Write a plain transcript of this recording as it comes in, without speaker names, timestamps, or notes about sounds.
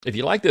If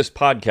you like this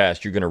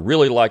podcast, you're going to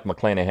really like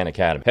McClanahan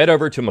Academy. Head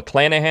over to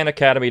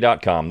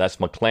McClanahanacademy.com. That's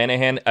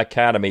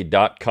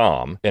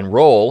McClanahanacademy.com.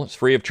 Enroll. It's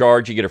free of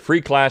charge. You get a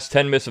free class,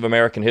 10 Myths of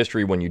American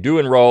History when you do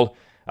enroll.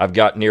 I've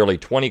got nearly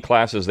 20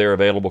 classes there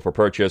available for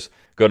purchase.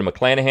 Go to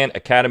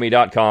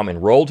McClanahanacademy.com,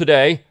 enroll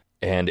today,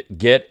 and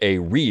get a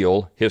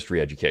real history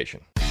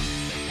education.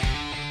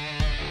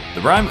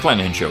 The Brian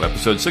McClanahan Show,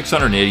 episode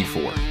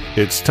 684.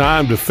 It's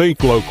time to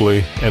think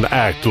locally and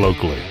act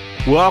locally.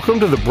 Welcome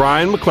to the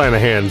Brian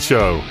McClanahan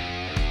Show.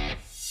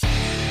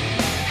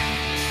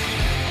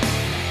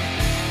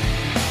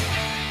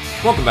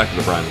 Welcome back to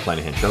the Brian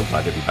McClanahan Show.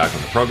 Glad to be back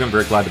on the program.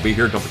 Very glad to be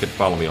here. Don't forget to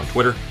follow me on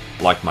Twitter,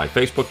 like my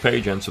Facebook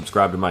page, and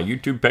subscribe to my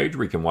YouTube page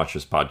where you can watch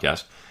this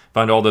podcast.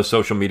 Find all those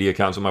social media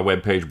accounts on my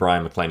webpage,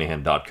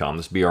 brianmcclanahan.com.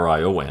 That's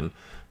B-R-I-O-N,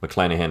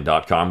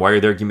 McClanahan.com. While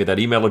you're there, give me that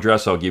email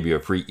address. I'll give you a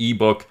free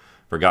ebook,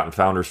 Forgotten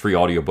Founders, free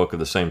audiobook of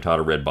the same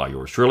title, read by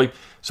yours truly.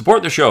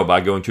 Support the show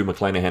by going to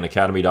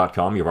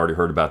McClanahanacademy.com. You've already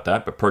heard about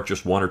that, but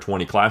purchase 1 or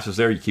 20 classes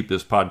there. You keep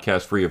this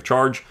podcast free of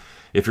charge.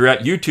 If you're at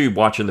YouTube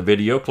watching the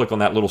video, click on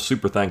that little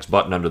super thanks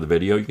button under the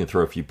video. You can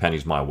throw a few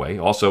pennies my way.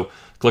 Also,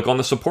 click on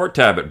the support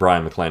tab at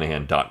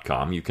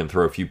brianmcclanahan.com. You can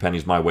throw a few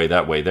pennies my way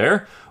that way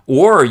there.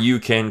 Or you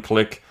can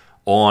click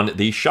on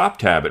the shop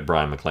tab at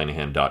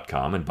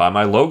brianmcclanahan.com and buy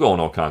my logo and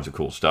all kinds of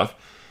cool stuff.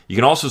 You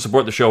can also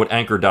support the show at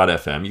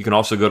anchor.fm. You can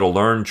also go to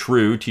Learn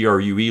True,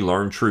 T-R-U-E,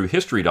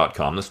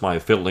 LearnTrueHistory.com. That's my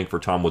affiliate link for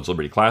Tom Wood's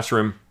Liberty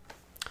Classroom.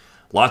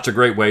 Lots of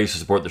great ways to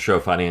support the show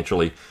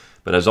financially.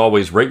 But as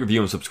always, rate,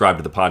 review, and subscribe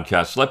to the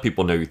podcast. Let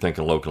people know you're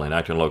thinking locally and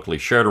acting locally.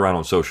 Share it around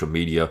on social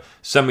media.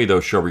 Send me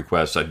those show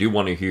requests. I do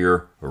want to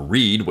hear or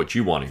read what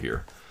you want to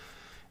hear.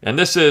 And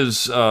this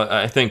is,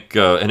 I think,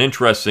 an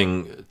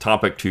interesting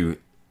topic to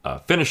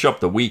finish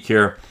up the week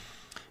here.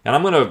 And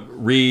I'm going to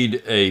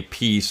read a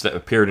piece that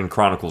appeared in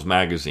Chronicles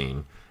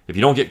magazine. If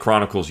you don't get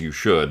Chronicles, you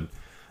should.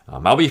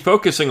 I'll be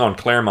focusing on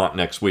Claremont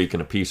next week in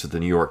a piece at the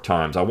New York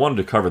Times. I wanted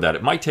to cover that.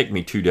 It might take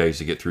me 2 days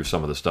to get through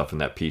some of the stuff in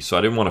that piece, so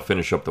I didn't want to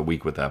finish up the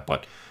week with that,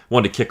 but I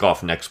wanted to kick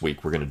off next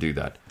week. We're going to do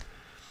that.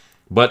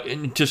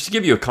 But just to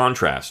give you a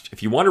contrast,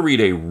 if you want to read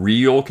a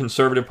real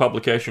conservative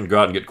publication, go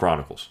out and get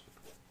Chronicles.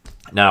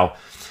 Now,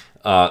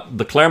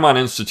 the Claremont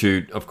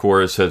Institute, of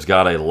course, has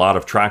got a lot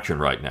of traction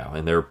right now,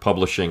 and they're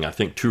publishing, I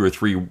think, 2 or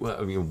 3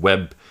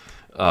 web-based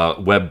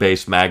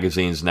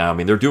magazines now. I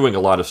mean, they're doing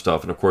a lot of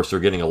stuff, and of course, they're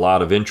getting a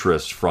lot of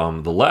interest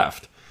from the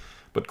left.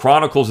 But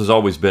Chronicles has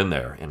always been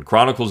there, and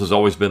Chronicles has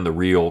always been the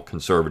real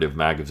conservative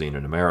magazine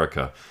in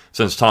America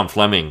since Tom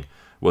Fleming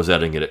was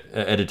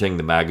editing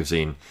the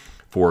magazine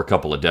for a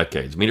couple of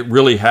decades. I mean, it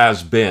really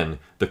has been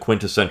the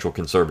quintessential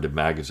conservative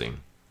magazine.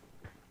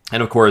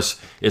 And of course,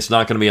 it's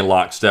not going to be in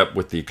lockstep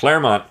with the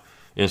Claremont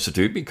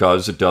Institute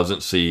because it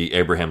doesn't see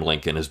Abraham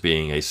Lincoln as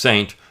being a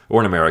saint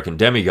or an American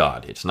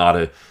demigod. It's not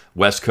a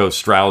West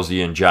Coast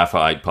Straussian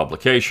Japha'ite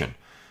publication.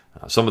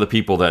 Some of the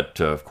people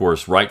that, of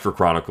course, write for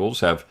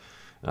Chronicles are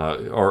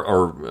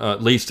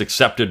at least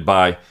accepted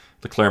by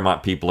the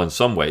Claremont people in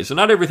some ways. And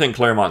not everything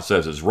Claremont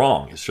says is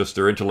wrong. It's just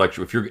their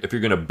intellectual. If you're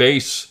going to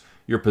base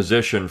your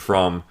position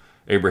from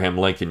Abraham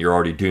Lincoln, you're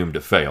already doomed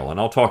to fail. And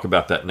I'll talk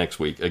about that next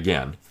week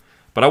again.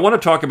 But I want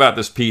to talk about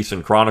this piece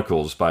in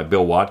Chronicles by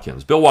Bill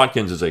Watkins. Bill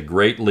Watkins is a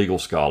great legal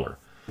scholar,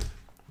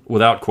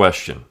 without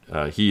question.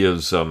 He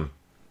is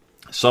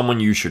someone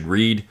you should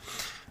read.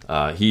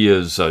 He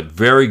is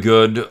very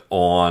good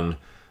on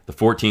the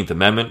 14th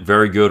Amendment,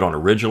 very good on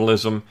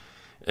originalism,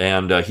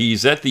 and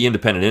he's at the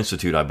Independent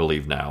Institute, I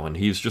believe, now, and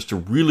he's just a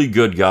really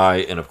good guy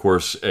and, of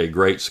course, a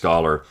great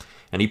scholar.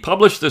 And he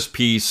published this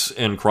piece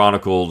in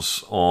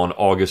Chronicles on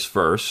August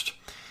 1st.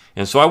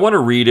 And so I want to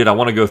read it. I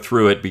want to go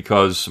through it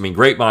because, I mean,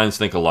 great minds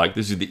think alike.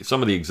 This is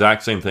some of the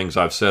exact same things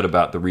I've said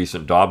about the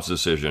recent Dobbs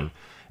decision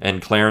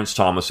and Clarence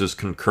Thomas's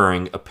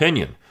concurring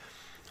opinion.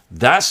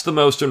 That's the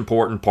most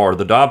important part of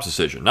the Dobbs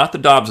decision, not the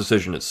Dobbs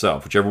decision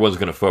itself, which everyone's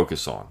going to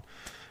focus on.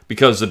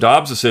 Because the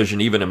Dobbs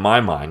decision, even in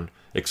my mind,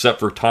 except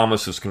for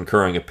Thomas's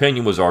concurring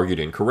opinion, was argued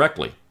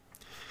incorrectly.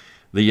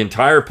 The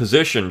entire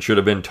position should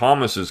have been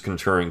Thomas's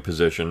concurring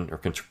position or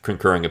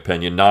concurring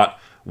opinion, not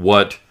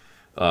what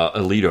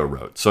Alito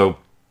wrote. So,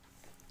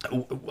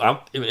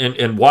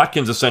 and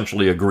Watkins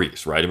essentially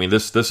agrees, right? I mean,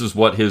 this is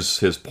what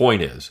his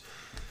point is.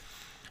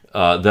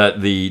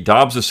 That the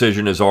Dobbs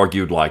decision is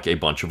argued like a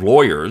bunch of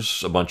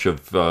lawyers, a bunch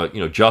of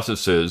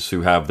justices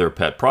who have their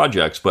pet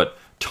projects, but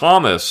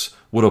Thomas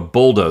would have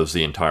bulldozed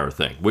the entire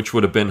thing, which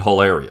would have been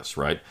hilarious,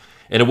 right?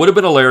 And it would have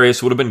been hilarious.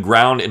 It would have been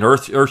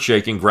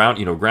earth-shaking,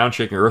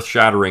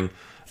 earth-shattering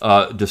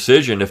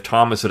decision if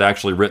Thomas had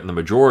actually written the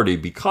majority,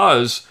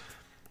 because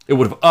it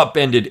would have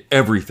upended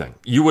everything.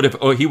 He would have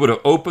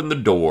opened the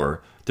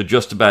door to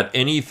just about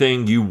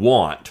anything you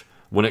want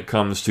when it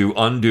comes to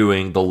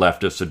undoing the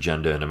leftist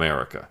agenda in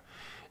America.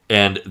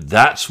 And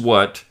that's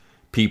what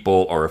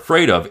people are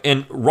afraid of.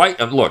 And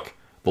look,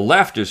 the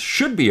leftists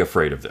should be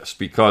afraid of this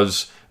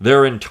because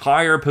their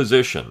entire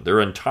position,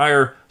 their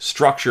entire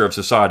structure of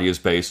society is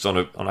based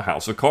on a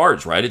house of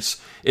cards, right?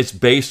 It's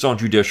based on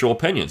judicial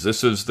opinions.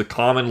 This is the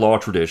common law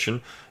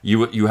tradition.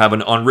 You have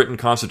an unwritten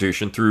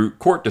constitution through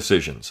court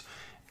decisions.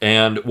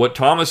 And what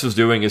Thomas is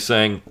doing is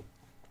saying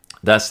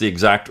that's the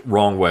exact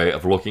wrong way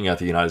of looking at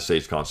the United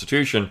States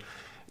Constitution.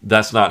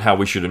 That's not how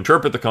we should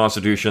interpret the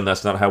Constitution.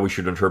 That's not how we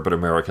should interpret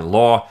American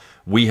law.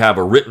 We have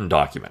a written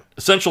document.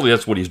 Essentially,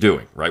 that's what he's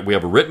doing, right? We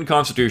have a written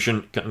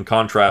Constitution in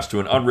contrast to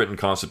an unwritten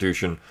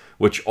Constitution,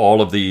 which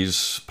all of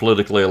these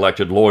politically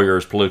elected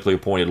lawyers, politically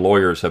appointed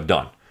lawyers have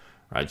done,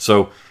 right?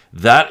 So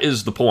that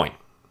is the point.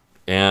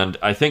 And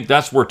I think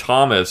that's where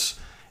Thomas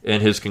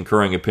and his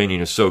concurring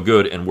opinion is so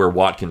good and where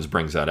Watkins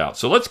brings that out.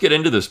 So let's get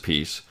into this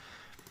piece.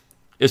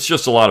 It's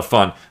just a lot of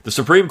fun. The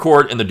Supreme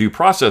Court and the Due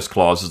Process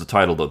Clause is the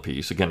title of the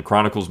piece. Again,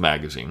 Chronicles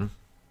Magazine.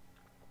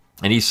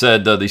 And he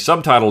said the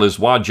subtitle is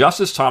Why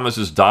Justice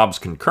Thomas's Dobbs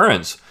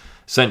Concurrence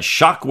Sent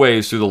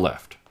Shockwaves Through the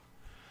Left.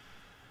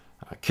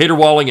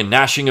 Caterwauling and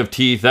gnashing of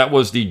teeth, that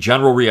was the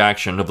general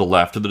reaction of the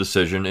left to the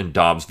decision in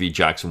Dobbs v.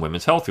 Jackson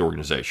Women's Health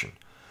Organization.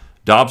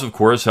 Dobbs, of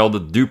course, held that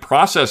the Due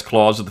Process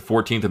Clause of the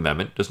 14th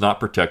Amendment does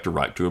not protect a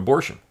right to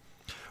abortion.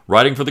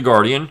 Writing for The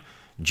Guardian,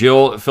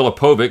 Jill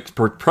Filipovic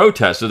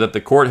protested that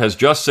the court has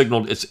just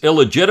signaled its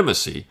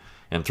illegitimacy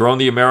and thrown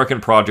the American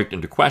project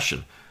into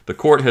question. The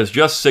court has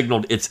just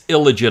signaled its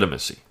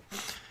illegitimacy.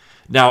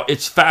 Now,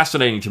 it's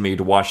fascinating to me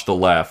to watch the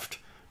left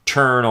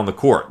turn on the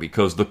court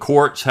because the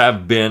courts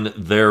have been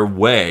their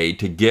way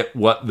to get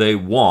what they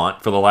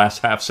want for the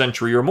last half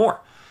century or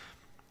more.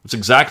 It's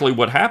exactly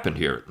what happened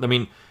here. I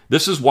mean,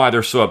 this is why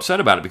they're so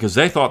upset about it, because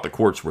they thought the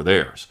courts were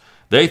theirs.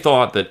 They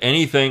thought that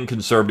anything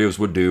conservatives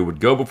would do would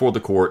go before the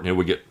court and it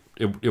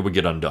would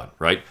get undone,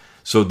 right?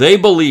 So they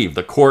believed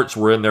the courts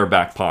were in their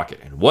back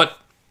pocket. And what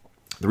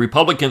the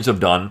Republicans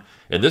have done,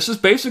 and this is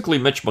basically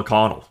Mitch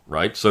McConnell,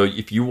 right? So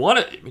if you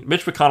want to,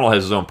 Mitch McConnell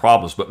has his own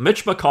problems, but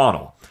Mitch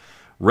McConnell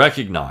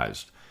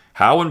recognized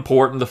how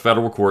important the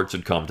federal courts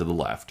had come to the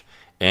left.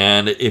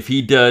 And if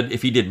he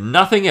did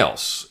nothing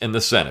else in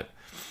the Senate,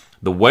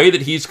 the way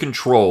that he's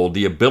controlled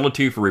the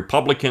ability for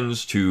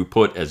Republicans to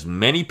put as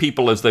many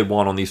people as they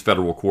want on these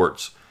federal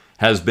courts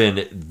has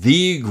been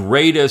the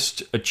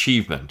greatest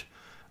achievement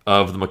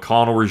of the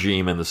McConnell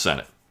regime in the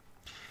Senate.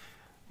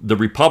 The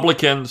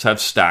Republicans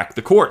have stacked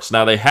the courts.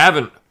 Now, they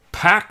haven't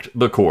packed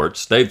the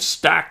courts. They've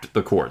stacked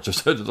the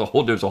courts. There's a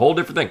whole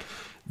different thing.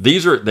 They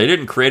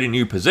didn't create any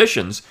new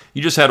positions.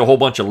 You just had a whole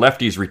bunch of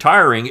lefties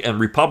retiring, and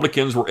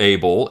Republicans were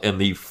able, in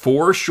the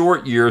 4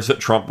 short years that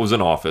Trump was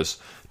in office,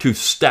 to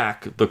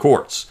stack the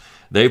courts.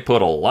 They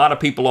put a lot of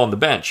people on the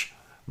bench.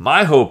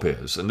 My hope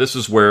is, and this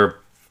is where,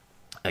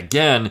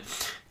 again,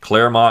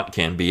 Claremont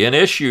can be an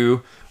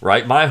issue,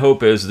 right? My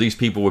hope is these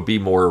people would be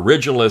more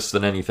originalists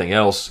than anything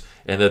else,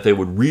 and that they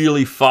would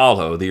really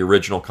follow the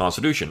original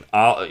Constitution,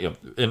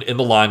 in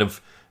the line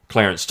of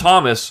Clarence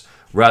Thomas,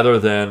 rather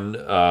than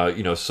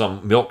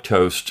some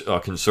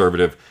milquetoast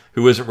conservative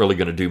who isn't really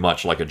going to do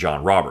much, like a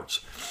John Roberts.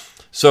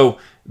 So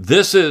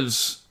this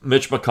is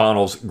Mitch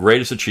McConnell's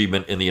greatest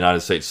achievement in the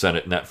United States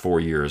Senate in that 4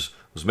 years,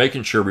 was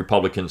making sure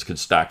Republicans could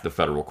stack the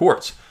federal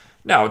courts.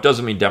 Now, it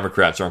doesn't mean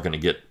Democrats aren't going to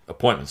get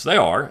appointments. They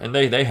are, and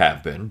they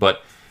have been.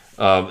 But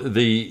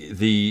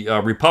the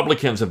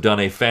Republicans have done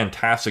a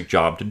fantastic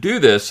job to do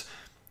this,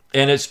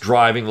 and it's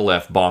driving the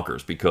left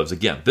bonkers because,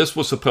 again, this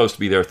was supposed to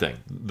be their thing.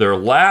 Their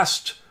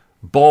last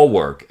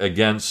bulwark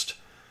against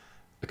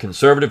a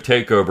conservative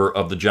takeover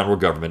of the general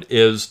government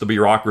is the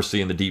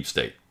bureaucracy and the deep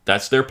state.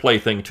 That's their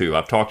plaything, too.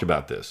 I've talked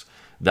about this.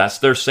 That's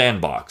their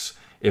sandbox.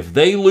 If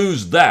they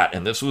lose that,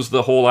 and this was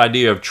the whole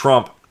idea of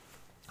Trump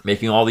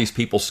making all these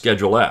people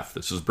Schedule F.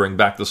 This is bring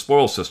back the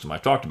spoil system. I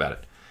talked about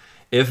it.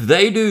 If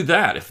they do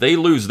that, if they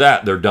lose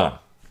that, they're done.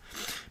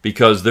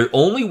 Because the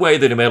only way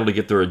they've been able to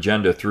get their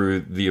agenda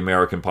through the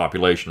American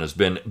population has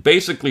been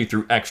basically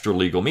through extra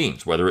legal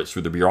means, whether it's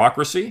through the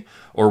bureaucracy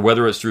or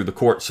whether it's through the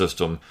court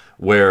system,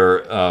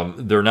 where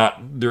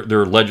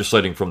they're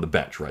legislating from the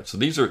bench, right? So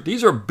these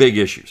are big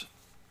issues.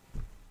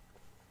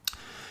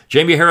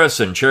 Jamie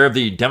Harrison, chair of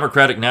the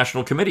Democratic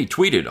National Committee,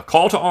 tweeted a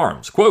call to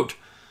arms, quote,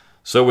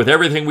 "So with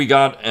everything we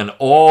got and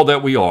all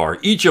that we are,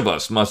 each of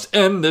us must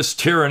end this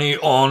tyranny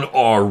on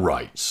our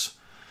rights."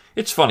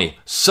 It's funny.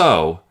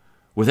 So,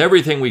 with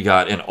everything we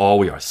got and all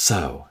we are.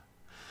 So,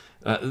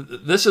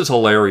 this is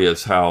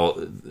hilarious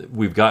how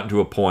we've gotten to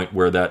a point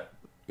where that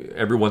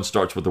everyone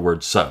starts with the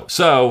word so.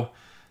 So,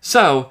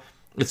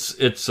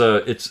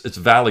 it's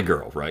Valley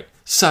Girl, right?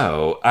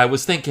 So, I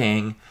was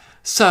thinking,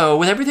 so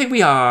with everything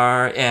we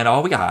are and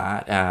all we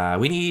got,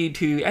 we need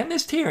to end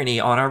this tyranny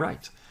on our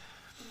rights.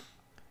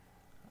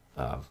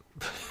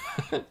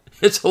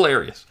 It's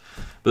hilarious.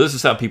 But this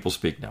is how people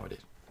speak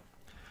nowadays.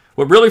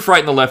 What really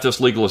frightened the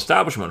leftist legal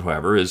establishment,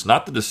 however, is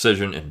not the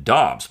decision in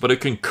Dobbs, but a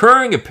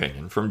concurring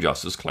opinion from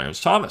Justice Clarence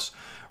Thomas,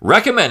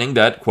 recommending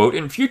that, quote,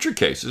 "in future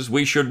cases,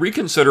 we should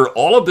reconsider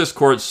all of this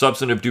court's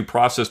substantive due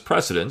process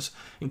precedents,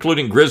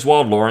 including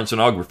Griswold, Lawrence, and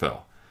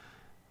Obergefell.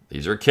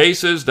 These are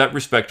cases that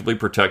respectively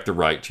protect the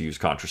right to use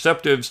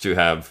contraceptives, to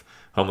have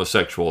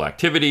homosexual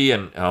activity,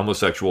 and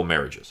homosexual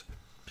marriages."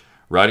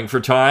 Writing for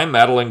Time,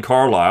 Madeleine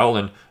Carlisle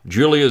and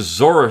Julia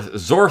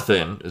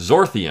Zorthian,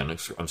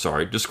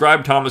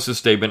 described Thomas's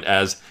statement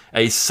as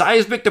a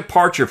seismic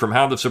departure from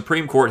how the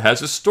Supreme Court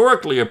has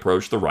historically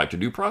approached the right to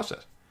due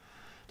process.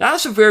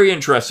 That's a very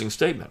interesting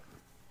statement,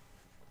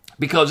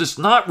 because it's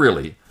not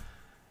really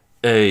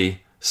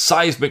a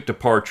seismic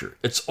departure.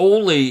 It's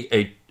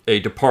only a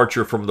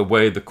departure from the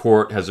way the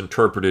court has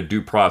interpreted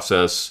due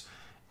process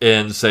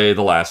in, say,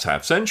 the last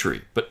half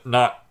century, but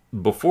not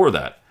before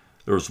that.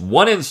 There was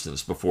one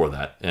instance before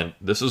that, and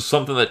this is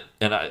something that,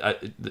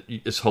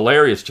 it's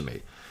hilarious to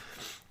me.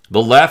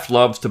 The left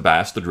loves to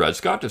bash the Dred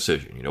Scott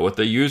decision. You know what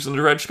they used in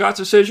the Dred Scott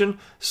decision?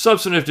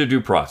 Substantive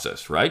due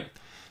process, right?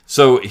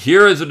 So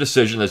here is a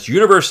decision that's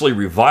universally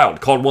reviled,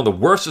 called one of the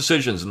worst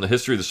decisions in the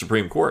history of the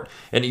Supreme Court,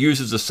 and it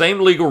uses the same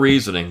legal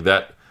reasoning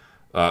that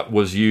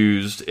was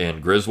used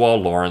in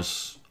Griswold,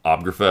 Lawrence,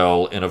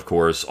 Obergefell, and of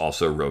course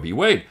also Roe v.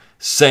 Wade.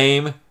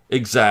 Same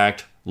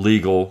exact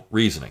legal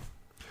reasoning.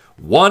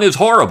 One is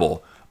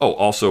horrible. Oh,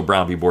 also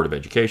Brown v. Board of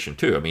Education,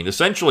 too. I mean,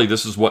 essentially,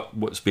 this is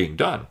what's being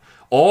done.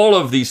 All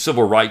of these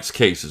civil rights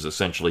cases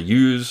essentially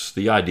use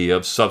the idea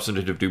of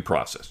substantive due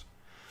process.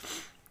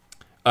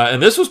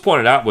 And this was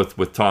pointed out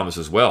with Thomas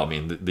as well. I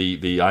mean,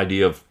 the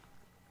idea of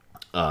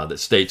that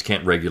states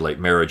can't regulate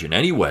marriage in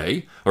any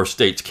way, or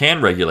states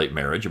can regulate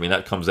marriage. I mean,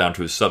 that comes down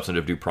to a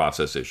substantive due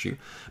process issue.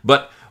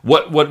 But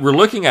what we're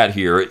looking at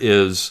here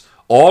is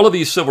all of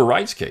these civil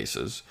rights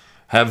cases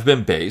have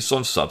been based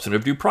on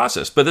substantive due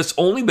process. But it's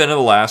only been in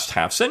the last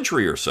half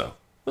century or so.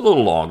 A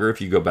little longer if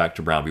you go back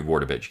to Brown v.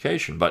 Board of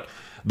Education. But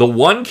the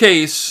one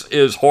case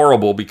is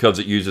horrible because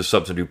it uses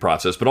substantive due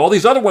process, but all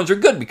these other ones are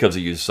good because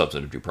it uses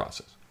substantive due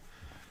process.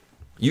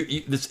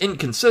 It's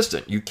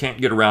inconsistent. You can't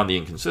get around the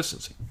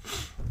inconsistency.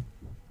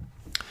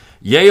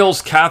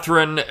 Yale's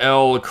Catherine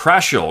L.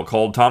 Krashill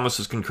called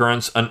Thomas's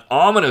concurrence an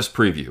ominous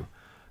preview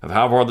of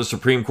how far the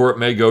Supreme Court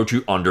may go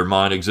to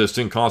undermine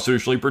existing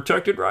constitutionally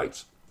protected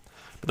rights.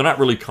 But they're not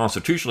really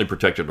constitutionally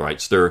protected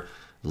rights. They're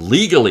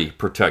legally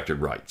protected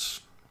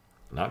rights.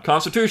 Not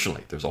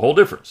constitutionally. There's a whole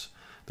difference.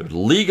 They're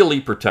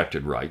legally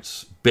protected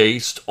rights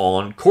based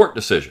on court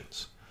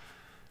decisions.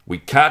 We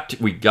got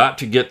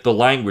to get the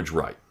language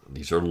right.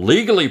 These are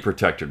legally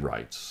protected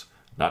rights,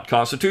 not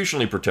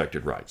constitutionally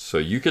protected rights. So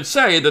you could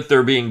say that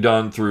they're being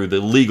done through the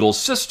legal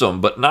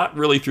system, but not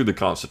really through the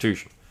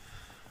Constitution.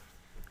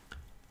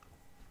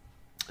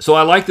 So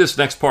I like this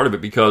next part of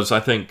it because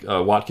I think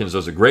Watkins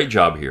does a great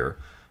job here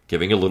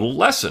giving a little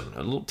lesson,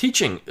 a little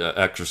teaching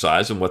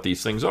exercise on what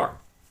these things are.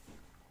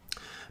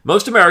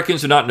 Most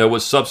Americans do not know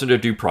what substantive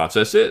due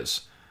process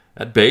is.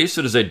 At base,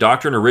 it is a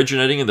doctrine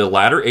originating in the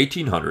latter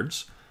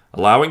 1800s,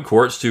 allowing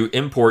courts to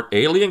import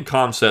alien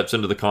concepts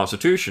into the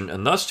Constitution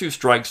and thus to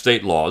strike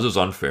state laws as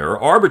unfair or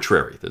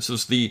arbitrary. This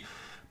is the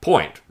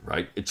point,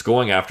 right? It's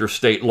going after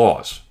state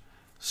laws.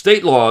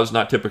 State laws,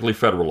 not typically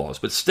federal laws,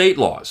 but state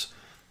laws.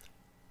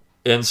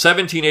 In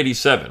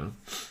 1787,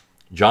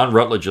 John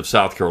Rutledge of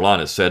South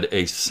Carolina said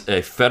a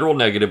federal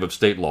negative of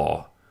state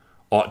law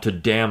ought to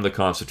damn the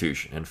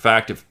Constitution. In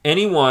fact, if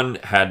anyone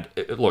had...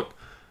 Look,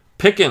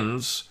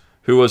 Pickens,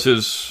 who was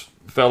his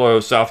fellow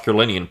South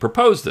Carolinian,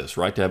 proposed this,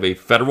 right, to have a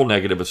federal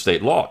negative of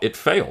state law. It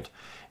failed.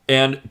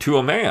 And to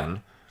a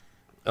man,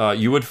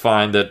 you would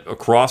find that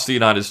across the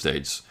United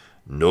States,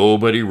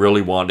 nobody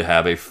really wanted to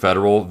have a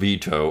federal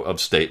veto of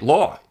state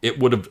law. It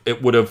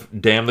would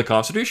have damned the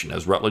Constitution,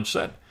 as Rutledge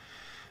said.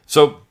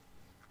 So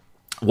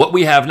what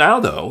we have now,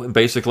 though, and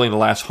basically in the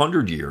last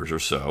 100 years or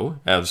so,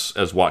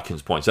 as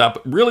Watkins points out,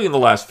 but really in the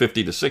last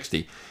 50 to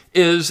 60,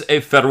 is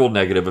a federal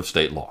negative of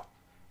state law.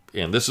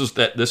 And this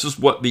is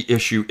what the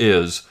issue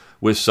is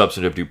with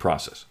substantive due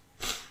process.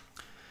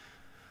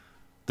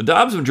 The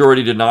Dobbs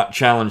majority did not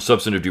challenge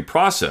substantive due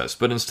process,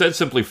 but instead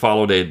simply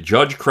followed a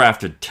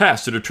judge-crafted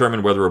test to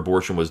determine whether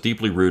abortion was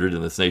deeply rooted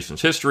in this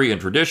nation's history and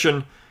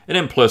tradition and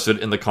implicit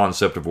in the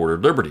concept of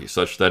ordered liberty,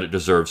 such that it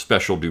deserved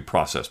special due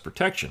process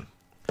protection.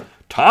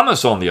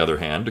 Thomas, on the other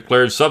hand,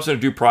 declared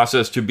substantive due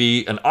process to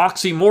be an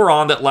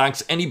oxymoron that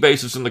lacks any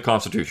basis in the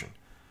Constitution.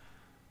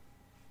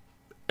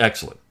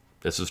 Excellent.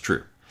 This is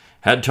true.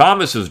 Had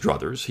Thomas his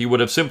druthers, he would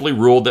have simply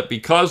ruled that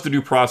because the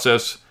Due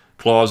Process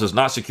Clause does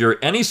not secure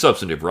any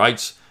substantive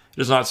rights, it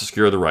does not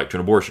secure the right to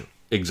an abortion.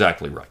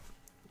 Exactly right.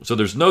 So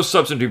there's no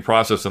substantive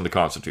process in the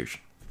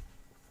Constitution.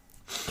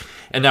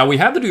 And now we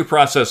have the Due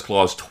Process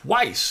Clause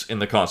twice in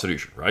the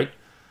Constitution, right?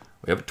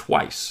 We have it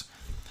twice.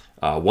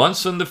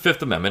 Once in the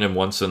Fifth Amendment and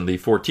once in the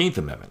 14th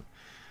Amendment.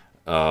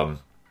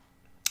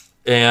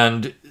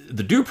 And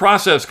the Due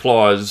Process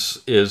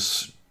Clause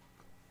is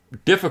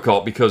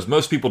difficult because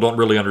most people don't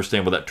really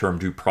understand what that term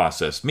due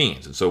process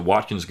means. And so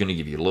Watkins is going to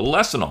give you a little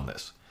lesson on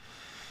this.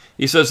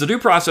 He says the Due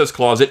Process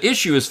Clause at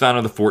issue is found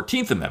in the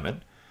 14th Amendment.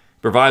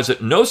 It provides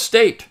that no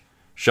state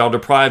shall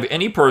deprive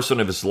any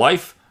person of his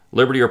life,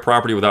 liberty, or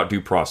property without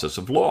due process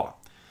of law.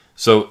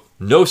 So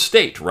no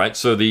state, right?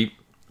 So the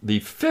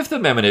Fifth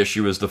Amendment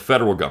issue is the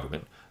federal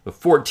government. The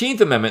 14th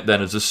Amendment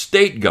then is the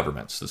state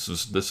governments.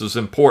 This is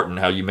important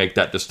how you make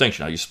that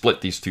distinction, how you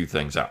split these two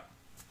things out.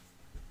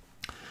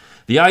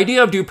 The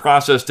idea of due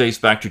process dates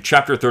back to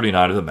Chapter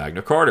 39 of the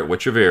Magna Carta,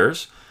 which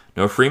avers,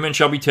 no freeman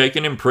shall be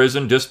taken,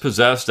 imprisoned,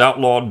 dispossessed,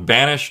 outlawed,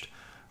 banished,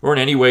 or in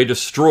any way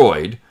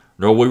destroyed,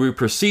 nor will we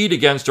proceed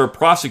against or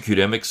prosecute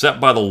him except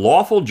by the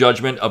lawful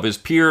judgment of his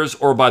peers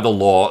or by the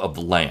law of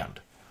the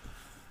land.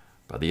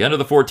 By the end of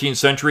the 14th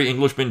century,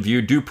 Englishmen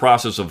viewed due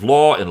process of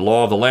law and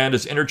law of the land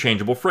as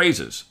interchangeable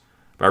phrases.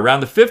 By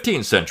around the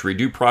 15th century,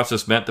 due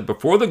process meant that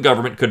before the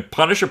government could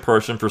punish a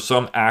person for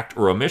some act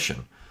or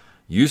omission,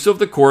 use of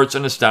the courts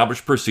and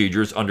established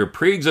procedures under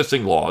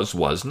pre-existing laws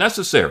was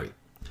necessary.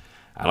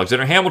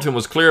 Alexander Hamilton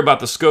was clear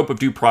about the scope of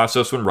due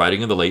process when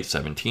writing in the late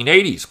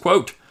 1780s.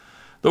 Quote,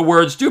 "The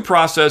words due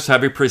process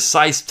have a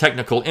precise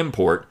technical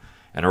import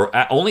and are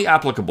only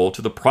applicable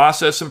to the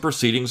process and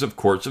proceedings of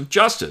courts of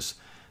justice.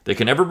 They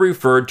can never be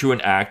referred to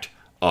an act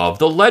of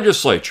the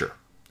legislature."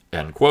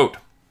 End quote.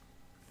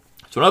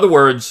 So in other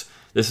words,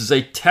 this is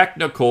a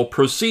technical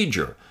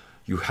procedure.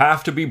 You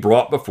have to be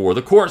brought before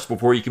the courts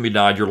before you can be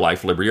denied your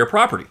life, liberty, or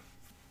property.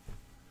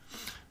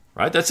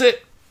 Right? That's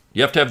it.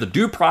 You have to have the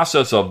due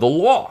process of the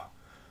law.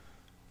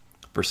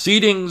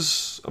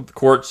 Proceedings of the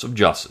courts of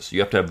justice.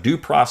 You have to have due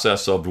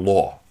process of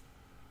law,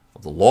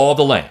 of the law of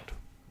the land,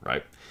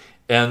 right?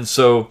 And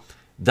so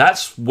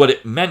that's what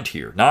it meant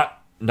here. Not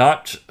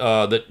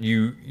that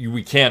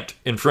we can't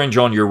infringe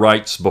on your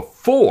rights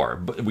before,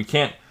 but we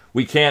can't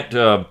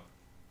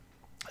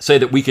say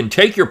that we can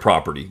take your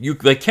property.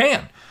 They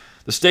can.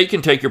 The state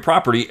can take your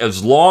property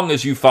as long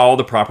as you follow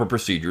the proper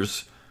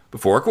procedures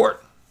before a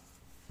court.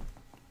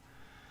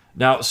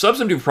 Now,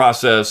 substantive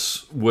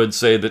process would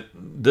say that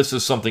this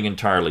is something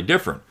entirely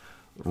different.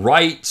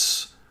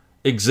 Rights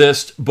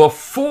exist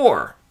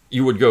before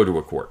you would go to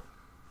a court.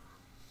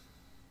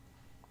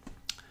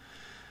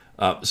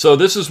 So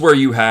this is where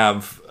you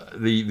have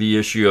the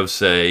issue of,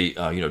 say,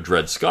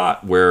 Dred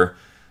Scott, where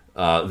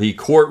the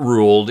court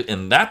ruled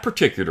in that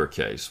particular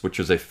case, which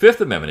was a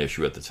Fifth Amendment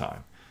issue at the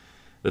time,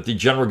 that the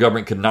general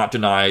government could not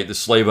deny the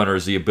slave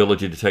owners the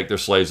ability to take their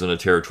slaves into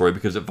territory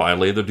because it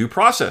violated the Due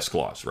Process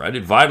Clause, right?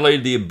 It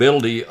violated the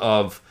ability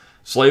of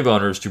slave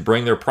owners to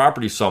bring their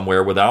property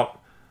somewhere without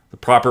the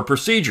proper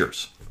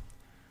procedures.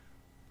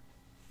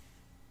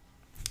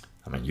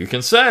 I mean, you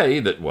can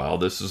say that,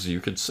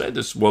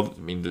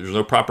 there's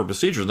no proper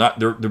procedures.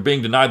 They're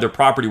being denied their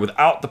property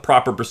without the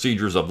proper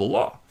procedures of the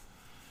law.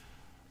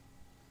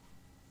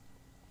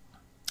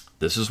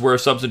 This is where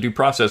substantive due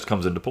process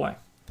comes into play.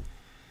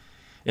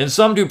 In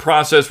some, due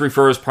process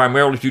refers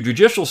primarily to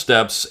judicial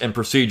steps and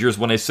procedures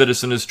when a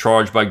citizen is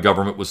charged by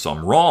government with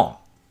some wrong.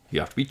 You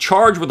have to be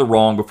charged with a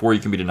wrong before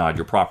you can be denied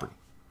your property.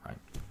 Right?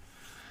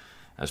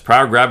 As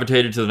power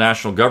gravitated to the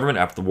national government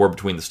after the war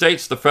between the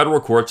states, the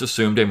federal courts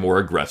assumed a more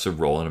aggressive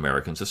role in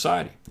American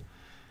society.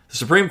 The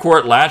Supreme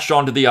Court latched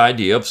onto the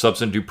idea of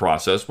substantive due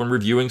process when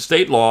reviewing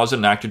state laws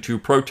enacted to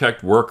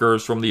protect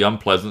workers from the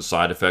unpleasant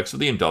side effects of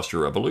the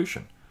Industrial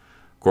Revolution.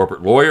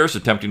 Corporate lawyers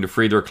attempting to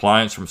free their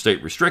clients from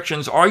state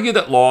restrictions argue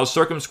that laws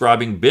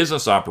circumscribing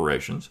business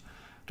operations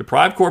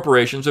deprive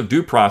corporations of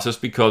due process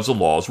because the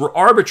laws were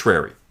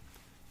arbitrary.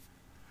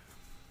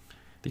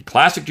 The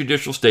classic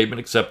judicial statement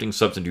accepting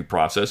substantive due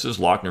process is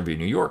Lochner v.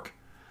 New York.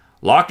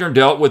 Lochner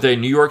dealt with a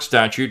New York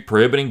statute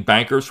prohibiting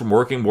bankers from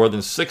working more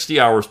than 60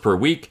 hours per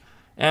week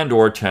and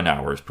or 10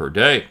 hours per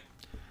day.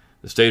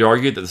 The state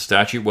argued that the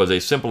statute was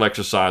a simple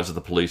exercise of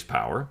the police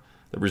power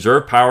that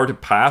reserved power to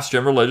pass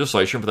general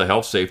legislation for the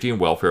health, safety, and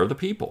welfare of the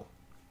people.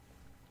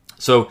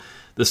 So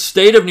the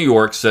state of New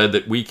York said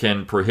that we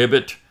can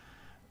prohibit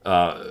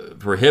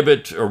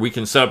or we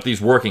can set up these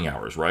working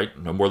hours, right?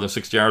 No more than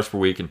 60 hours per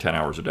week and 10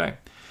 hours a day.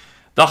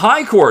 The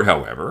High Court,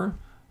 however,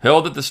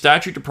 held that the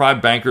statute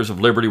deprived bankers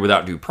of liberty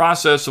without due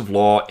process of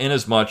law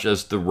inasmuch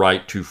as the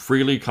right to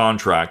freely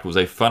contract was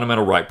a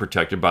fundamental right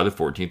protected by the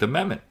 14th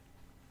Amendment.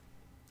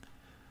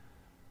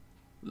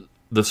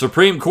 The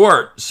Supreme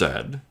Court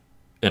said,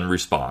 in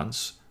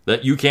response,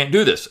 that you can't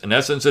do this. In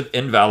essence, it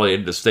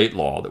invalidated the state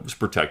law that was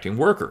protecting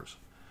workers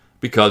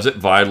because it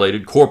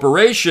violated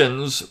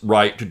corporations'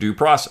 right to due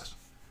process,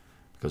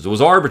 because it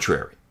was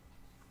arbitrary.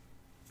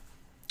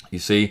 You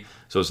see,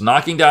 so it's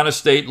knocking down a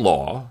state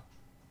law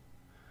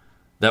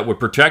that would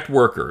protect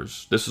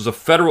workers. This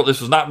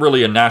was not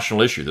really a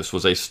national issue. This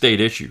was a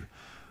state issue.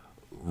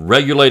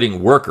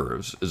 Regulating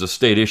workers is a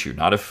state issue,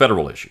 not a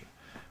federal issue,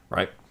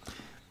 right?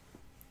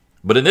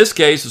 But in this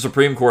case, the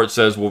Supreme Court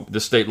says,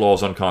 this state law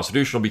is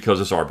unconstitutional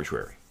because it's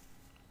arbitrary.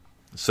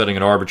 It's setting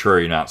an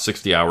arbitrary amount,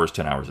 60 hours,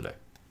 10 hours a day.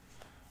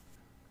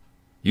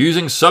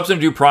 Using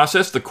substantive due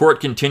process, the court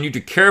continued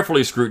to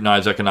carefully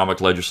scrutinize economic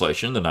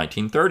legislation in the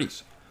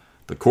 1930s.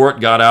 The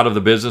court got out of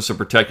the business of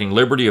protecting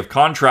liberty of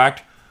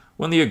contract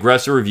when the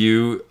aggressive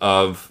review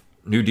of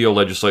New Deal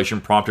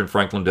legislation prompted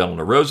Franklin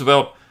Delano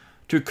Roosevelt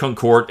to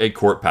concoct a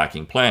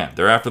court-packing plan.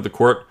 Thereafter, the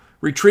court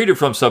retreated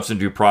from substantive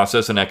due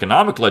process and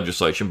economic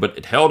legislation, but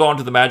it held on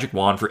to the magic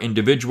wand for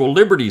individual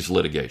liberties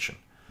litigation.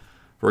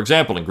 For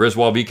example, in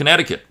Griswold v.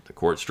 Connecticut, the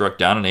court struck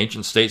down an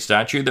ancient state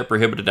statute that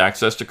prohibited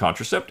access to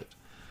contraceptives.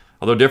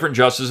 Although different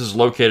justices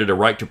located a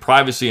right to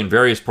privacy in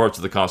various parts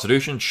of the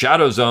Constitution,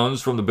 shadow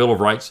zones from the Bill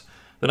of Rights,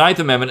 the Ninth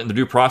Amendment, and the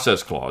Due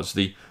Process Clause,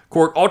 the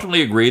court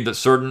ultimately agreed that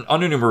certain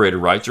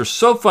unenumerated rights are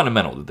so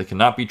fundamental that they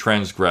cannot be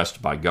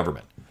transgressed by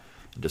government.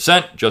 In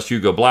dissent, Justice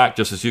Hugo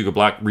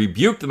Black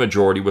rebuked the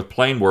majority with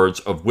plain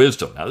words of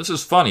wisdom. Now, this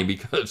is funny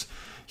because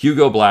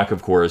Hugo Black,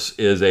 of course,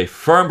 is a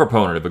firm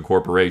proponent of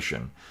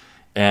incorporation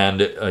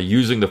and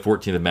using the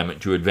 14th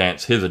Amendment to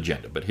advance his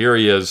agenda. But here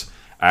he is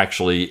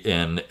actually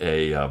in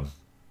a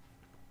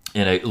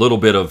little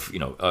bit of,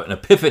 an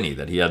epiphany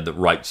that he had the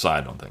right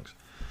side on things.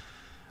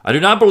 I do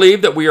not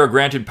believe that we are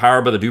granted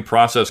power by the Due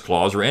Process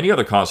Clause or any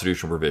other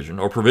constitutional provision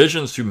or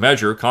provisions to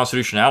measure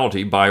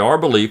constitutionality by our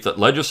belief that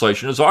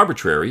legislation is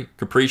arbitrary,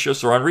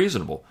 capricious, or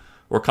unreasonable,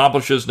 or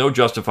accomplishes no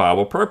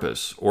justifiable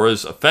purpose, or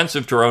is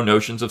offensive to our own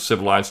notions of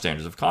civilized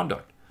standards of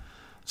conduct.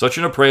 Such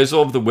an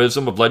appraisal of the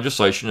wisdom of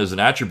legislation is an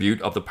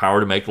attribute of the power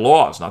to make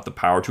laws, not the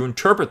power to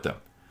interpret them.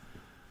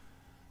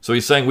 So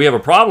he's saying we have a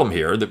problem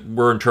here that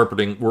we're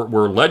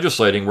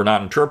legislating, we're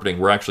not interpreting,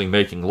 we're actually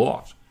making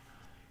laws.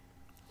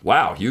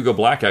 Wow, Hugo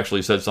Black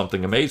actually said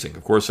something amazing.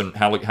 Of course, in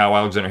how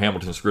Alexander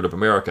Hamilton screwed up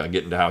America, I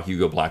get into how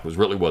Hugo Black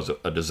was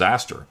a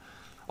disaster,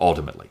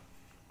 ultimately.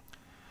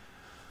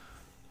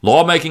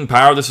 Lawmaking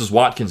power, this is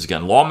Watkins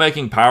again.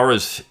 Lawmaking power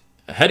is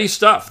heady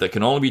stuff that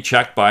can only be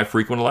checked by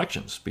frequent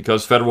elections.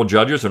 Because federal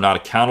judges are not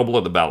accountable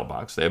at the ballot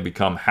box, they have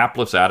become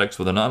hapless addicts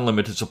with an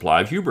unlimited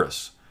supply of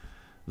hubris.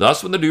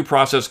 Thus, with the Due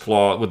Process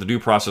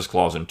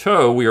Clause in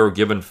tow, we are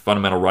given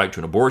fundamental right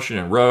to an abortion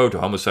in Roe, to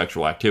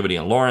homosexual activity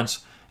in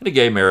Lawrence, and to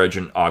gay marriage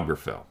in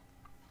Obergefell.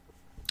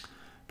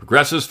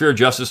 Progressives fear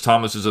Justice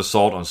Thomas's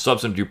assault on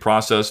substantive due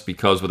process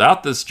because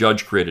without this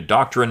judge-created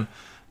doctrine,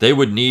 they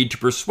would need to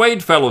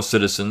persuade fellow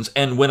citizens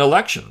and win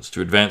elections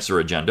to advance their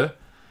agenda.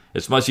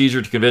 It's much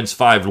easier to convince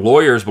 5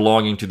 lawyers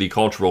belonging to the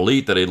cultural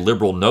elite that a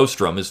liberal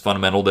nostrum is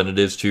fundamental than it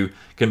is to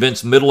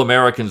convince middle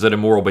Americans that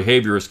immoral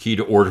behavior is key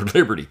to ordered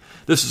liberty.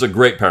 This is a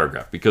great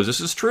paragraph because this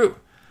is true.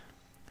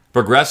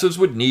 Progressives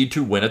would need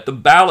to win at the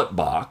ballot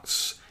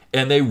box,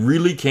 and they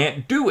really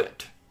can't do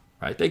it.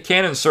 Right? They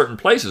can in certain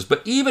places,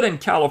 but even in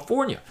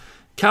California,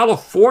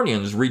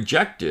 Californians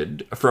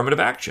rejected affirmative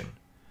action.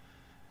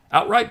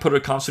 Outright put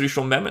a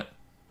constitutional amendment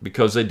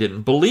because they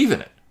didn't believe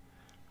in it.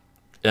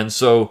 And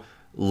so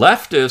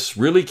leftists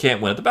really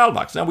can't win at the ballot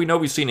box. Now, we know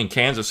we've seen in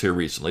Kansas here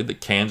recently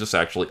that Kansas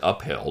actually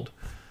upheld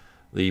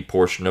the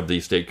portion of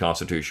the state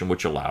constitution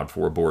which allowed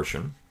for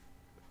abortion.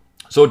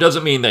 So it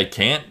doesn't mean they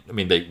can't. I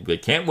mean, they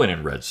can't win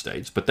in red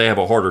states, but they have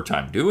a harder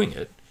time doing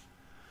it.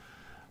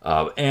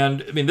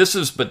 This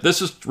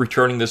is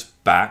returning this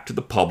back to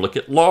the public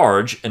at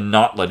large and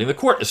not letting the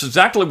court. It's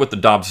exactly what the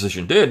Dobbs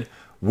decision did.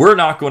 We're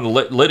not going to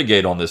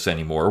litigate on this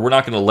anymore. We're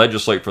not going to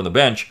legislate from the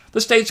bench.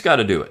 The states got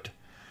to do it,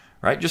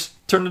 right? Just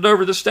turn it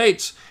over to the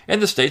states,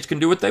 and the states can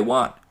do what they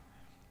want.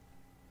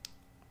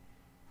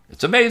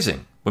 It's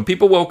amazing. When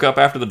people woke up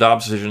after the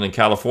Dobbs decision in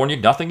California,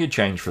 nothing had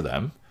changed for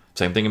them.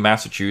 Same thing in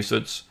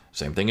Massachusetts.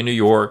 Same thing in New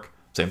York.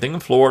 Same thing in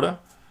Florida.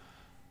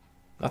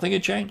 Nothing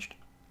had changed.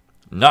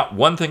 Not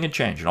one thing had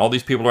changed, and all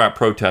these people are out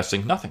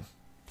protesting, nothing.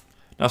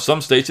 Now,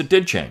 some states it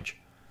did change,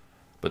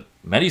 but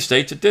many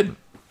states it didn't.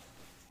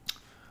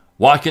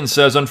 Watkins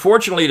says,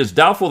 unfortunately, it is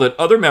doubtful that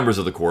other members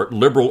of the court,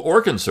 liberal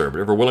or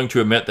conservative, are willing to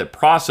admit that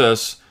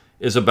process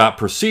is about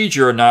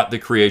procedure and not the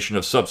creation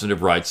of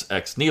substantive rights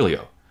ex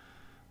nihilo.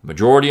 The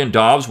majority in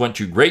Dobbs went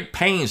to great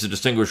pains to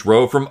distinguish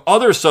Roe from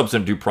other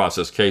substantive due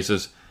process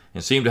cases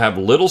and seemed to have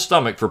little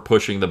stomach for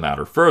pushing the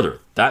matter further.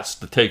 That's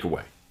the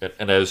takeaway,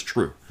 and that is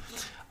true.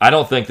 I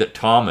don't think that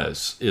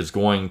Thomas is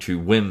going to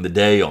win the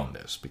day on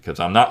this because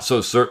I'm not so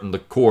certain the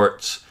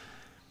courts,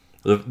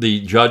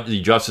 the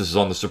justices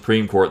on the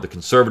Supreme Court, the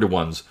conservative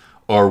ones,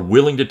 are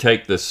willing to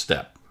take this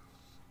step.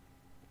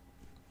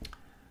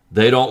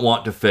 They don't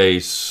want to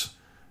face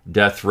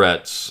death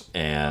threats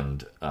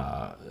and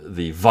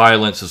the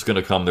violence that's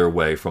going to come their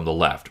way from the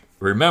left.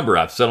 Remember,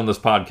 I've said on this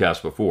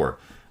podcast before,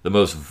 the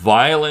most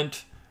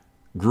violent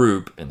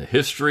group in the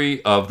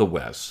history of the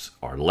West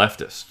are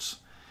leftists.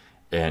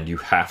 And you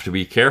have to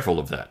be careful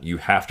of that. You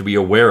have to be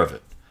aware of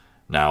it.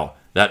 Now,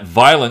 that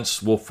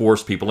violence will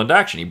force people into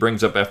action. He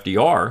brings up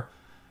FDR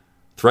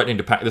threatening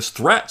to pack. This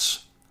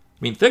threats. I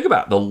mean, think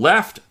about it. The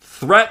left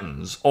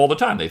threatens all the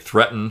time. They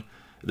threaten.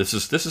 This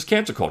is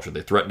cancer culture.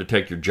 They threaten to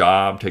take your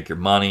job, take your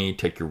money,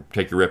 take your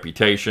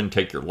reputation,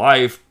 take your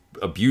life,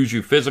 abuse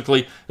you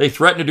physically. They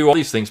threaten to do all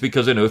these things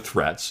because they know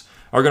threats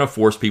are going to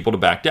force people to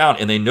back down,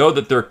 and they know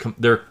that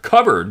they're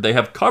covered. They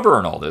have cover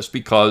in all this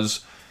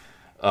because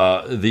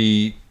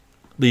the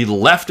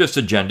leftist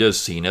agenda is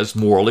seen as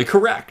morally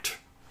correct.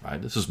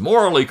 Right? This is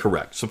morally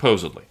correct,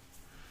 supposedly.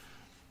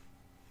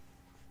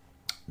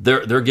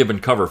 They're given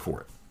cover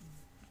for it.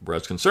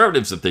 Whereas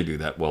conservatives, if they do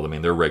that, well, I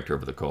mean, they're raked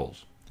over the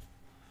coals.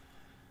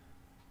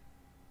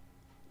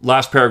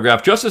 Last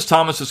paragraph. Justice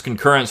Thomas's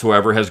concurrence,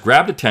 however, has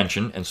grabbed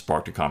attention and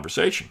sparked a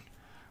conversation.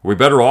 Are we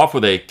better off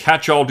with a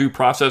catch-all due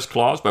process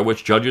clause by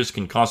which judges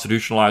can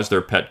constitutionalize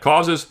their pet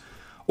causes,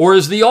 or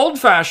is the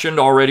old-fashioned,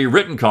 already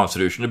written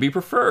Constitution to be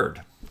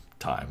preferred?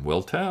 Time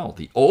will tell.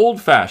 The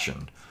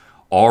old-fashioned,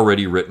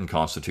 already written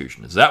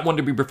Constitution. Is that one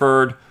to be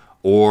preferred,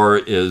 or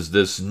is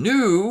this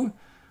new,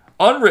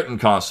 unwritten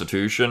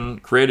Constitution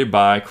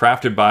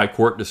crafted by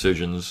court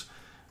decisions,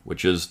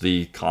 which is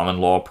the common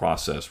law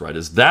process, right?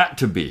 Is that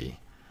to be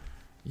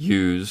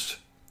used,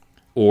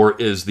 or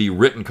is the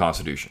written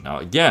Constitution? Now,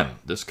 again,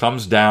 this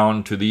comes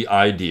down to the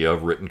idea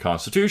of written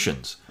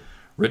constitutions.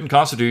 Written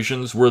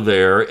constitutions were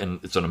there, and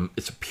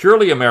it's a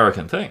purely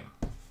American thing.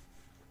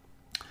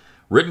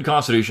 Written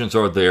constitutions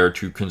are there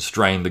to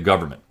constrain the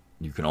government.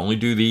 You can only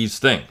do these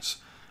things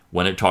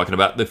when it's talking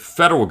about the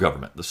federal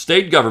government. The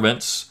state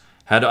governments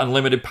had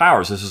unlimited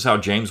powers. This is how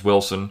James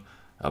Wilson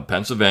of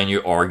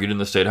Pennsylvania argued in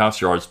the State House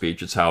Yard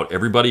speech. It's how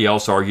everybody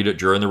else argued it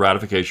during the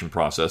ratification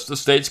process. The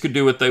states could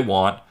do what they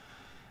want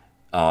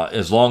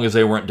as long as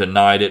they weren't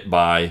denied it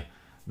by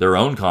their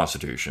own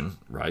constitution,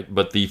 right?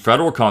 But the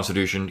federal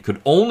constitution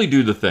could only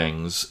do the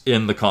things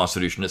in the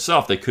constitution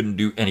itself. They couldn't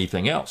do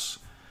anything else.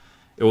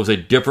 It was a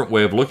different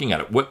way of looking at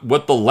it.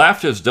 What the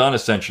left has done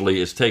essentially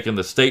is taken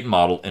the state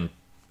model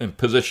and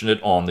positioned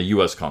it on the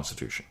U.S.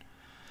 Constitution.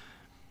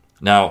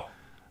 Now,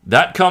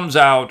 that comes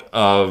out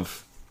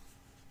of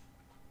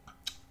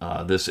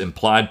this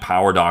implied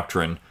power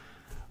doctrine,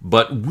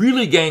 but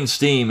really gained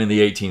steam in the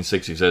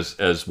 1860s,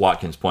 as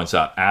Watkins points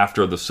out,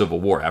 after the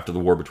Civil War, after the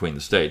war between the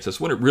states. That's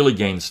when it really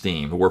gained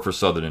steam. The War for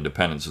Southern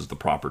Independence is the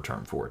proper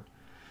term for it.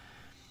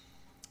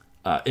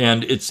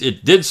 And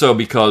it did so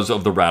because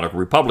of the radical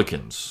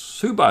Republicans,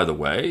 who, by the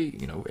way,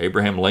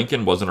 Abraham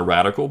Lincoln wasn't a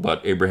radical, but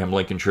Abraham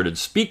Lincoln sure did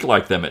speak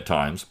like them at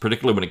times,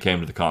 particularly when it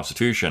came to the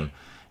Constitution.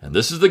 And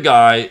this is the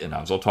guy, and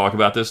I'll talk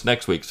about this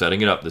next week,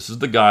 setting it up. This is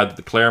the guy that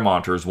the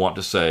Claremonters want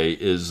to say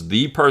is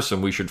the person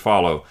we should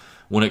follow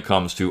when it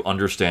comes to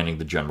understanding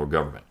the general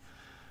government.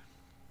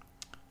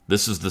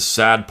 This is the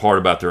sad part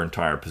about their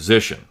entire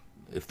position.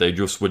 If they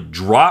just would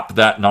drop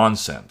that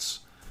nonsense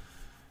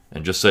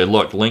and just say,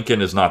 look,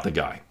 Lincoln is not the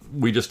guy.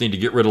 We just need to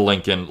get rid of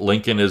Lincoln.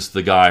 Lincoln is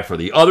the guy for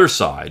the other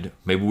side.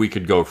 Maybe we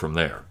could go from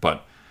there.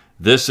 But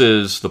this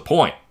is the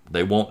point.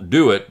 They won't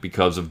do it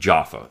because of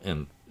Jaffa.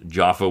 And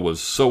Jaffa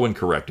was so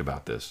incorrect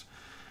about this.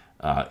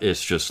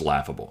 It's just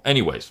laughable.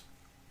 Anyways,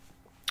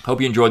 hope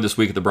you enjoyed this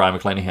week at the Brian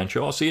McClanahan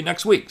Show. I'll see you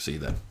next week. See you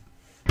then.